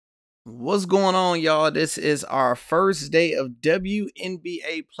What's going on, y'all? This is our first day of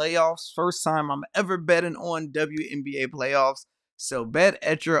WNBA playoffs. First time I'm ever betting on WNBA playoffs. So bet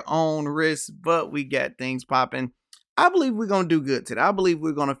at your own risk, but we got things popping. I believe we're going to do good today. I believe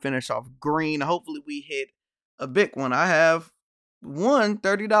we're going to finish off green. Hopefully we hit a big one. I have won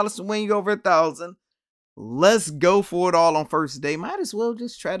 $30 to win you over 1,000. Let's go for it all on first day. Might as well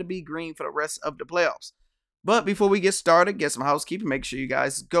just try to be green for the rest of the playoffs. But before we get started, get some housekeeping. Make sure you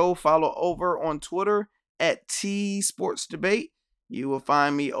guys go follow over on Twitter at topsportsdebate. You will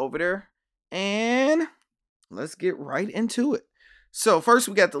find me over there. And let's get right into it. So first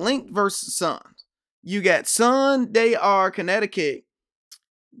we got the Link versus Suns. You got Sun. They are Connecticut.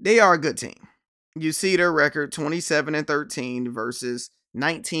 They are a good team. You see their record 27-13 versus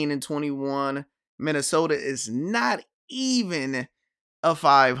 19-21. Minnesota is not even a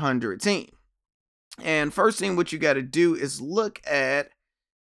 500 team. And first thing what you got to do is look at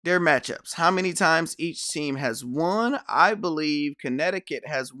their matchups. How many times each team has won? I believe Connecticut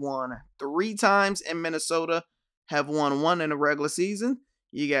has won 3 times and Minnesota have won 1 in the regular season.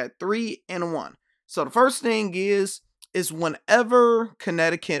 You got 3 and 1. So the first thing is whenever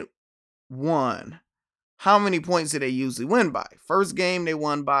Connecticut won, how many points did they usually win by? First game, they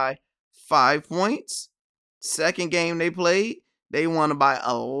won by 5 points. Second game they played, they won by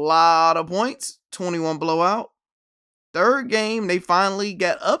a lot of points. 21 blowout. Third game, they finally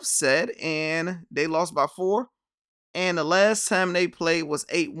got upset and they lost by 4. And the last time they played was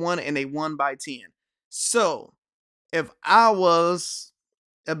 8-1 and they won by 10. So, if I was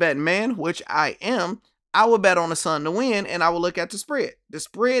a betting man, which I am, I would bet on the Sun to win and I would look at the spread. The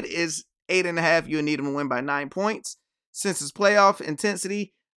spread is 8.5. You need them to win by 9 points. Since it's playoff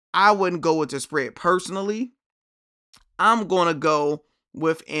intensity, I wouldn't go with the spread personally. I'm going to go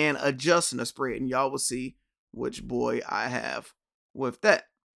with an adjusting the spread, and y'all will see which boy I have with that.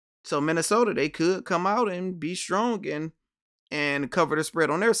 So Minnesota, they could come out and be strong and cover the spread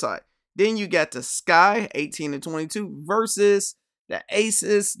on their side. Then you got the Sky 18-22 versus the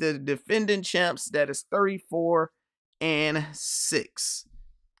Aces, the defending champs, that is 34-6.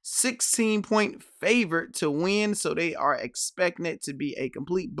 16-point favorite to win, so they are expecting it to be a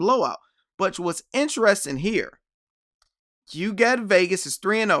complete blowout. But what's interesting here, you got Vegas is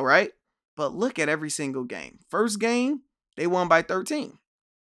 3-0, right? But look at every single game. First game, they won by 13.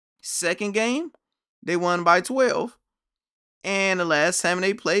 Second game, they won by 12. And the last time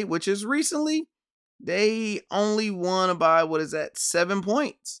they played, which is recently, they only won by, 7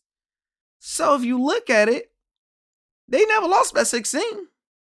 points. So if you look at it, they never lost by 16.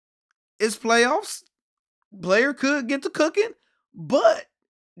 It's playoffs. Player could get to cooking, but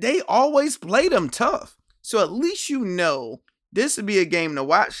they always play them tough. So at least you know this would be a game to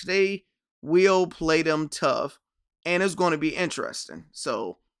watch. They will play them tough, and it's going to be interesting.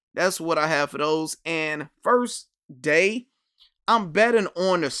 So that's what I have for those. And first day, I'm betting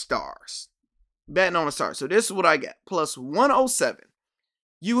on the Stars. So this is what I got. Plus 107.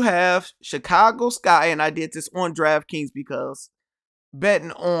 You have Chicago Sky, and I did this on Draftkings because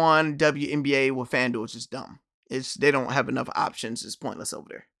betting on WNBA with FanDuel is just dumb. They don't have enough options. It's pointless over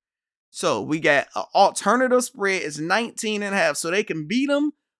there. So we got an alternative spread is 19.5. So they can beat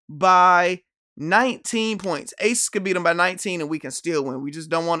them by 19 points. Ace could beat them by 19 and we can still win. We just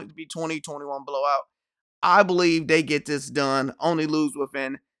don't want it to be 20-21 blowout. I believe they get this done. Only lose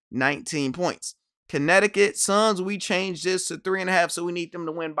within 19 points. Connecticut Suns, we changed this to 3.5. So we need them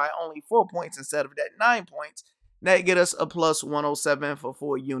to win by only 4 points instead of that 9 points. That get us a plus 107 for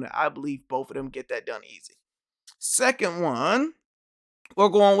 4 unit. I believe both of them get that done easy. Second one, we're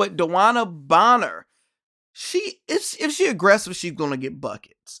going with Dewana Bonner. If she aggressive, she's going to get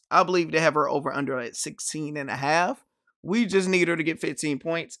buckets. I believe they have her over under at 16.5. We just need her to get 15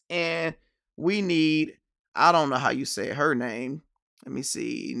 points. And we need, I don't know how you say her name. Let me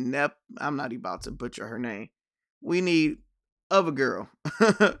see. I'm not about to butcher her name. We need other girl,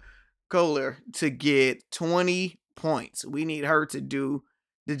 Kohler, to get 20 points. We need her to do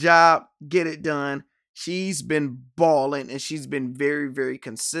the job, get it done. She's been balling and she's been very, very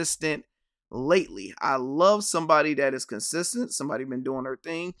consistent lately. I love somebody that is consistent. Somebody been doing her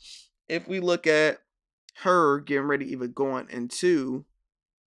thing. If we look at her getting ready, even going into,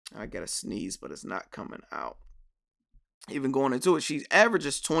 I gotta sneeze, but it's not coming out. Even going into it, she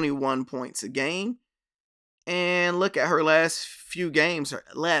averages 21 points a game. And look at her last few games. Her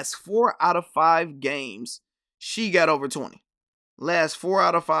last 4 out of 5 games, she got over 20. Last 4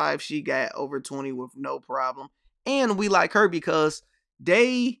 out of 5, she got over 20 with no problem. And we like her because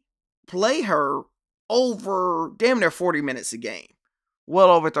they play her over damn near 40 minutes a game.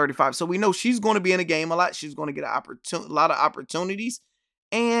 Well over 35. So we know she's going to be in a game a lot. She's going to get a lot of opportunities.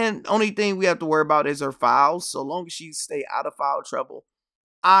 And only thing we have to worry about is her fouls. So long as she stay out of foul trouble,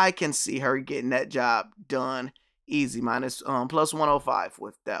 I can see her getting that job done easy. Minus plus 105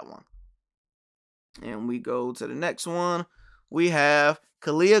 with that one. And we go to the next one. We have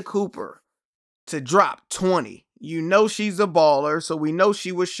Kalia Cooper to drop 20. You know she's a baller, so we know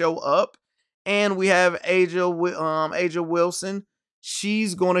she will show up. And we have Aja Wilson.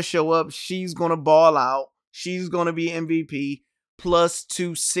 She's going to show up. She's going to ball out. She's going to be MVP. Plus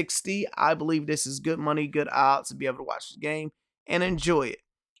 260. I believe this is good money, good odds to be able to watch the game and enjoy it.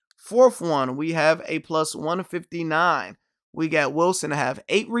 Fourth one, we have a plus 159. We got Wilson to have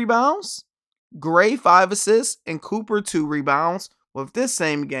 8 rebounds, Gray 5 assists, and Cooper 2 rebounds with this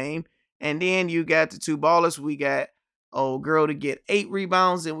same game. And then you got the 2 ballers. We got old girl to get 8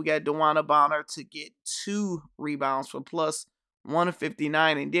 rebounds, and we got DeWanna Bonner to get 2 rebounds for plus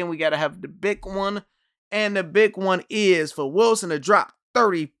 159. And then we got to have the big one. And the big one is for Wilson to drop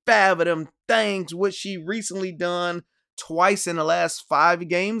 35 of them things, which she recently done twice in the last 5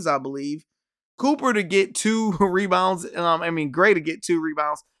 games, I believe. Cooper to get 2 rebounds. Gray to get 2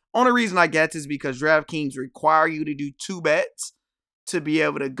 rebounds. Only reason I get this is because Draftkings require you to do 2 bets to be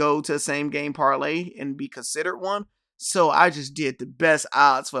able to go to the same game parlay and be considered one. So I just did the best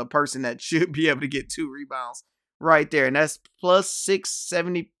odds for a person that should be able to get 2 rebounds right there. And that's plus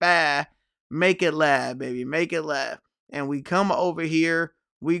 675. Make it laugh, baby. Make it laugh. And we come over here.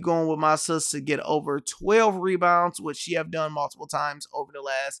 We going with my sister to get over 12 rebounds, which she have done multiple times over the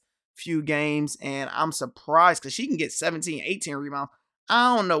last few games. And I'm surprised because she can get 17, 18 rebounds.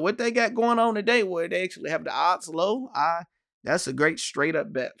 I don't know what they got going on today where they actually have the odds low. That's a great straight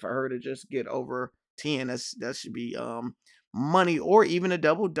up bet for her to just get over 10. That should be money or even a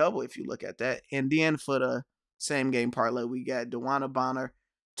double if you look at that. And then for the same game parlay, we got DeWanna Bonner,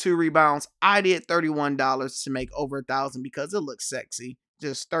 2 rebounds. I did $31 to make over 1,000 because it looks sexy.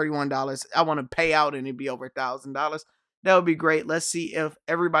 Just $31. I want to pay out and it'd be over $1,000. That would be great. Let's see if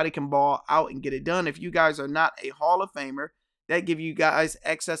everybody can ball out and get it done. If you guys are not a Hall of Famer, that give you guys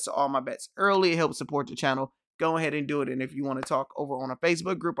access to all my bets early. It helps support the channel. Go ahead and do it. And if you want to talk over on a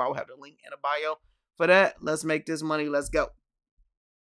Facebook group, I will have the link in the bio for that. Let's make this money. Let's go.